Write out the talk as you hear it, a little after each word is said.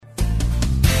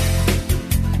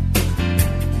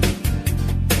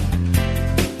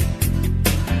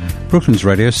Brooklands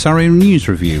Radio Surrey News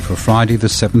Review for Friday the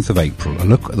 7th of April. A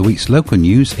look at the week's local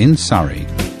news in Surrey.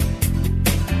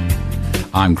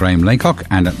 I'm Graham Laycock,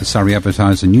 and at the Surrey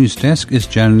Advertiser News Desk is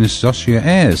journalist Zosia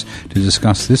Ayres to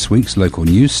discuss this week's local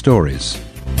news stories.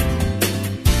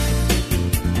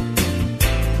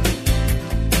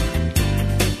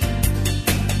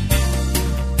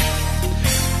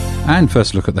 And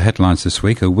first look at the headlines this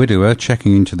week. A widower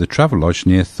checking into the Travelodge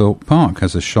near Thorpe Park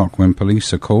has a shock when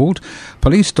police are called.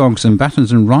 Police dogs and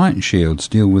batons and riot shields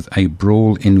deal with a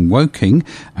brawl in Woking.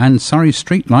 And Surrey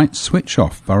streetlights switch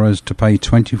off. Boroughs to pay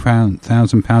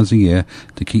 £20,000 a year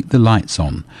to keep the lights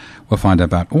on. We'll find out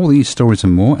about all these stories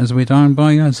and more as we're joined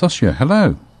by Zosia.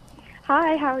 Hello.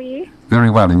 Hi, how are you? Very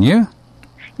well, and you?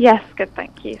 Yes, good,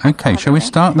 thank you. OK, shall we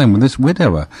start then with this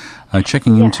widower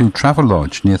checking into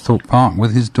Travelodge near Thorpe Park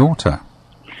with his daughter?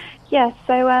 Yes,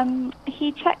 so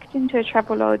he checked into a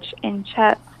Travelodge in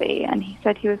Chertsey, and he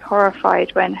said he was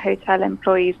horrified when hotel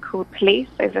employees called police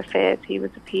over fears he was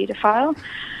a paedophile.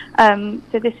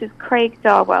 So this is Craig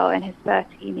Darwell and his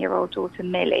 13-year-old daughter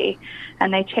Millie,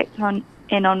 and they checked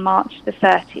in on March the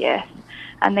 30th,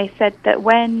 and they said that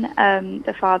when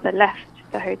the father left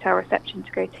the hotel reception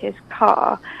to go to his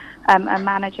car, a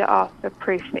manager asked for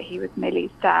proof that he was Millie's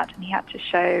dad, and he had to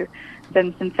show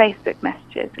them some Facebook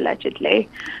messages, allegedly.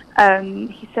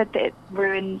 He said that it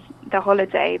ruined the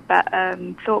holiday, but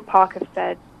Thorpe Park have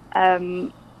said,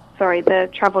 the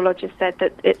Travelodge has said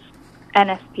that it's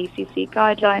NSPCC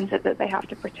guidelines that they have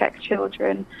to protect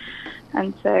children,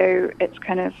 and so it's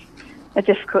kind of a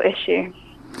difficult issue.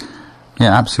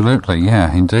 Yeah, absolutely.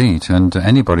 Yeah, indeed. And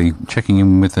anybody checking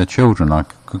in with their children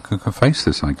could face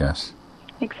this, I guess.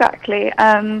 Exactly.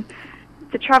 The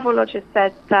Travelodge has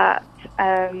said that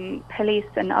police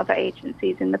and other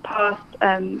agencies in the past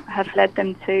have led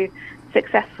them to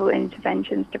successful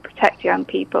interventions to protect young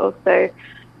people. So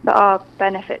there are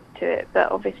benefits to it,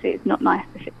 but obviously it's not nice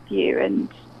if it's you and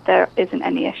there isn't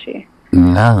any issue.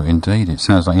 No, indeed. It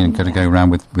sounds like you've got to go around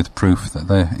with proof that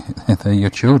they're your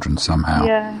children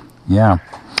somehow. Yeah.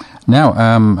 Now,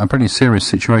 a pretty serious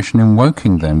situation in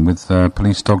Woking then, with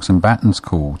police dogs and batons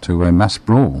called to a mass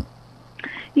brawl.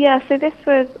 Yeah, so this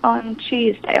was on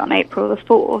Tuesday, on April the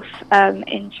 4th,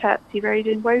 in Chertsey Road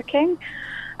in Woking.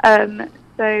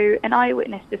 So an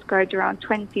eyewitness described around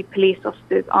 20 police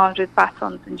officers armed with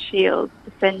batons and shields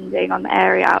descending on the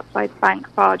area outside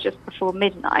Bank Bar just before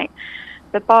midnight.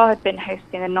 The bar had been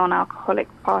hosting a non-alcoholic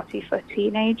party for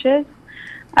teenagers.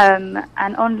 And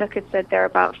onlookers said there were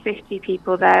about 50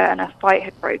 people there and a fight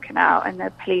had broken out and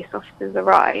the police officers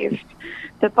arrived.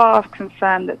 The bar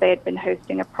confirmed that they had been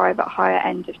hosting a private hire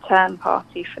end-of-term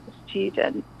party for the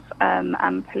students,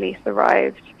 and police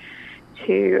arrived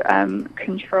to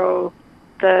control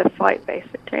the fight,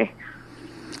 basically.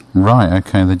 Right,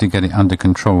 OK, they did get it under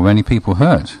control. Were any people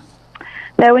hurt?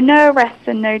 There were no arrests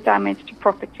and no damage to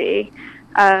property.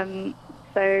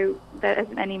 So there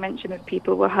isn't any mention of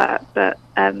people were hurt, but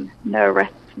no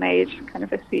arrests made. Kind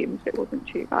of assumes it wasn't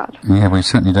too bad. Yeah, we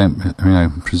certainly don't,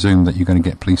 presume that you're going to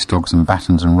get police dogs and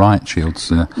batons and riot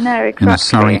shields no, exactly. in a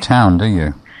Surrey town, do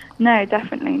you? No,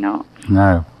 definitely not.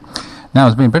 No. Now,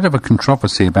 there's been a bit of a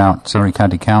controversy about Surrey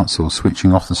County Council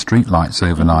switching off the streetlights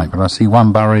overnight, but I see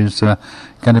one borough is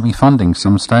going to be funding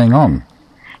some staying on.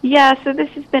 Yeah, so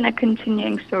this has been a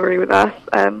continuing story with us.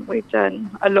 We've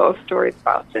done a lot of stories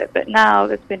about it, but now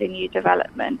there's been a new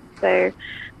development. So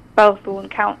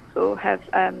Spelthorne Council have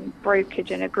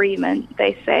brokered an agreement,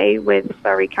 they say, with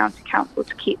Surrey County Council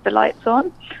to keep the lights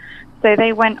on. So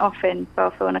they went off in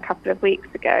Spelthorne a couple of weeks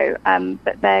ago,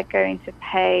 but they're going to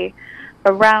pay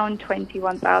around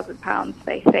 £21,000,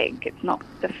 they think. It's not,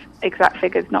 the exact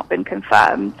figure's not been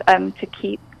confirmed, to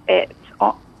keep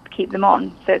them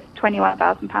on. So it's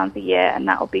 £21,000 a year, and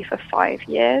that will be for 5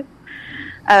 years.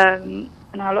 Now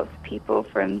lots of people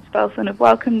from Spelthorne have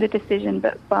welcomed the decision,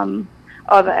 but some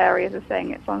other areas are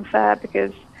saying it's unfair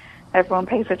because everyone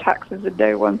pays their taxes and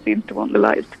no one seems to want the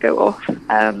lights to go off.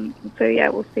 So yeah,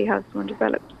 we'll see how this one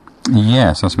develops.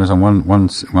 Yes, I suppose on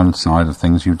one side of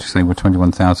things, you'd say, well,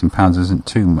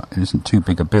 £21,000 isn't too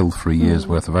big a bill for a year's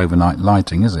worth of overnight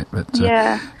lighting, is it? But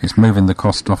it's moving the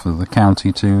cost off of the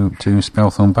county to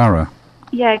Spelthorne Borough.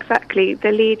 Yeah, exactly.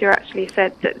 The leader actually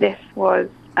said that this was.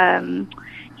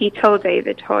 He told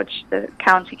David Hodge, the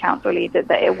county council leader,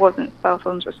 that it wasn't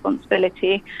Spelthorne's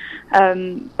responsibility,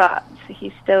 but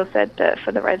he still said that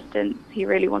for the residents, he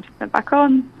really wanted them back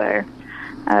on. So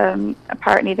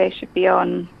apparently, they should be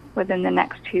on within the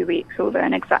next 2 weeks, although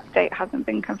an exact date hasn't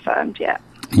been confirmed yet.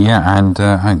 Yeah,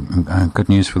 and good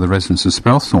news for the residents of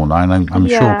Spelthorne. I'm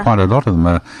sure quite a lot of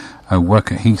them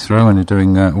work at Heathrow and are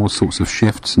doing all sorts of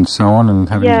shifts and so on, and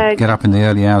having to get up in the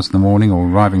early hours of the morning or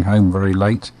arriving home very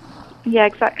late. Yeah,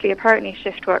 exactly. Apparently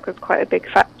shift work was quite a big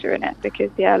factor in it because,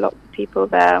 lots of people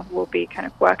there will be kind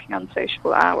of working on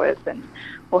sociable hours and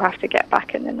will have to get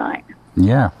back in the night.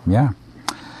 Yeah.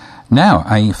 Now,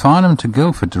 a Farnham to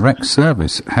Guildford direct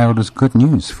service hailed as good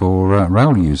news for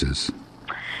rail users.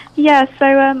 Yeah, so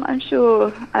I'm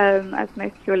sure, as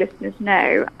most of your listeners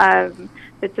know,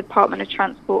 the Department of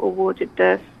Transport awarded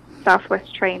the South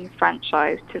West Trains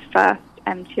franchise to First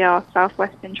MTR South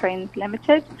Western Trains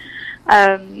Limited.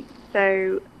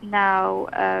 So now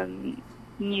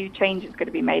new changes are going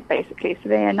to be made, basically. So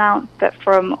they announced that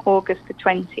from August the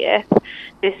 20th,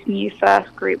 this new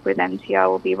first group with MTR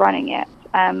will be running it,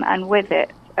 and with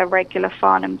it, a regular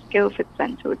Farnham to Guildford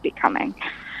centre would be coming.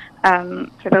 So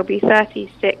there'll be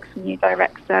 36 new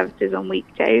direct services on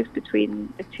weekdays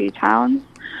between the two towns,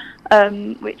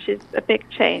 which is a big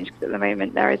change because at the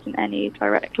moment there isn't any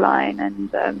direct line,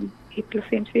 and people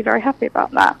seem to be very happy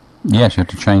about that. Yes, you have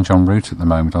to change en route at the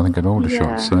moment, I think, at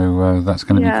Aldershot, so that's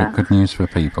going to be good news for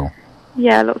people.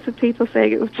 Yeah, lots of people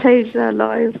saying it will change their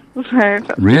lives.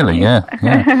 Really, yeah.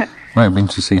 Well, it'll be interesting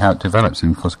to see how it develops,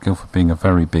 and of course Guildford being a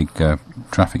very big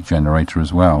traffic generator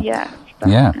as well. Yeah,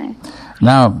 definitely. Yeah.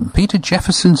 Now, Peter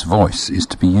Jefferson's voice is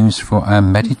to be used for a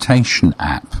meditation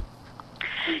app.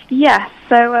 Yes,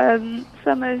 so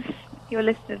some of your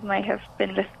listeners may have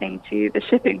been listening to the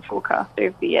shipping forecast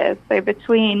over the years. So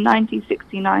between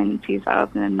 1969 and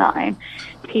 2009,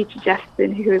 Peter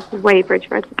Jefferson, who was a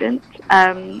Weybridge resident,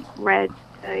 read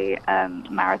a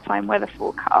maritime weather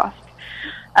forecast.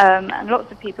 And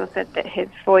lots of people said that his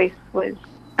voice was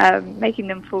making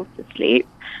them fall to sleep.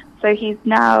 So he's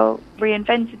now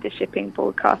reinvented the shipping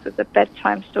forecast as a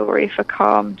bedtime story for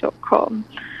calm.com.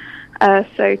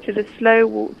 So to the slow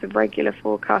walks of regular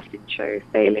forecasting show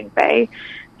Sailing Bay,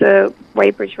 the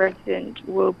Weybridge resident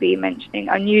will be mentioning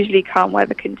unusually calm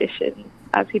weather conditions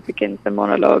as he begins the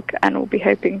monologue, and will be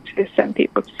hoping to send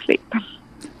people to sleep.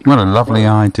 What a lovely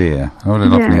idea. What a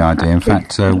lovely idea. In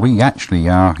fact, we actually,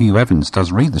 Hugh Evans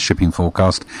does read the shipping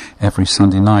forecast every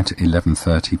Sunday night at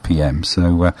 11:30 p.m.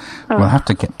 So we'll have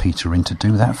to get Peter in to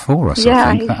do that for us,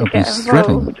 I think. That would be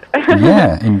thrilling.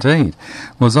 Yeah, indeed.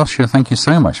 Well, Zosia, thank you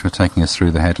so much for taking us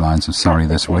through the headlines of Surrey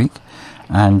this week.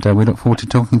 And we look forward to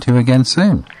talking to you again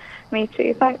soon. Me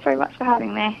too. Thanks very much for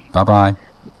having me. Bye-bye.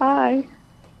 Bye.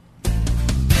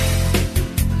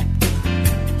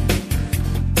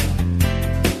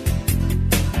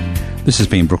 This has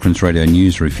been Brooklands Radio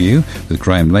News Review with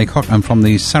Graham Laycock, and from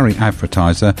the Surrey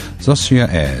Advertiser, Zosia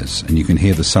Ayres. And you can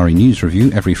hear the Surrey News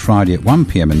Review every Friday at 1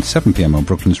 p.m. and 7 p.m. on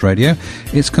Brooklands Radio.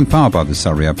 It's compiled by the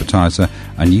Surrey Advertiser,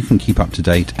 and you can keep up to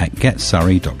date at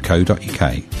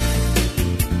getsurrey.co.uk.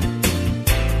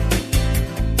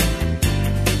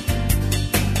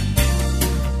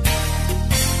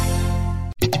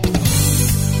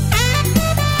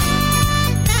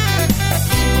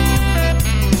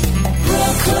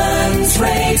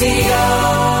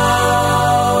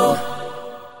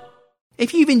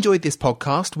 If you've enjoyed this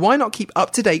podcast, why not keep up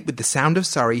to date with the sound of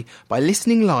Surrey by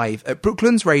listening live at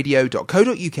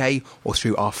brooklandsradio.co.uk or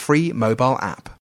through our free mobile app.